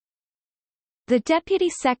The Deputy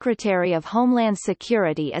Secretary of Homeland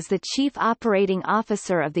Security is the Chief Operating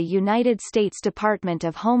Officer of the United States Department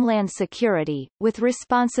of Homeland Security, with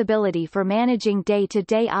responsibility for managing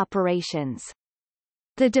day-to-day operations.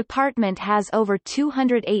 The department has over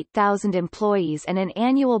 208,000 employees and an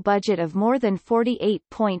annual budget of more than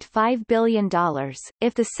 $48.5 billion.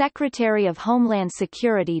 If the Secretary of Homeland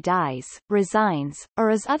Security dies, resigns,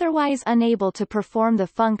 or is otherwise unable to perform the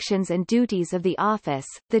functions and duties of the office,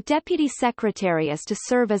 the Deputy Secretary is to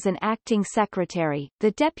serve as an acting secretary.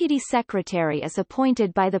 The Deputy Secretary is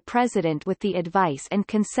appointed by the President with the advice and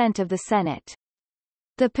consent of the Senate.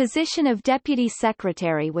 The position of Deputy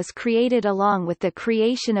Secretary was created along with the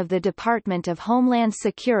creation of the Department of Homeland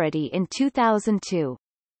Security in 2002.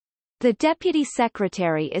 The Deputy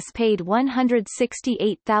Secretary is paid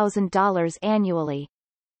 $168,000 annually.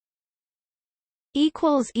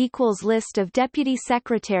 List of Deputy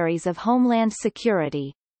Secretaries of Homeland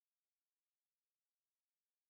Security.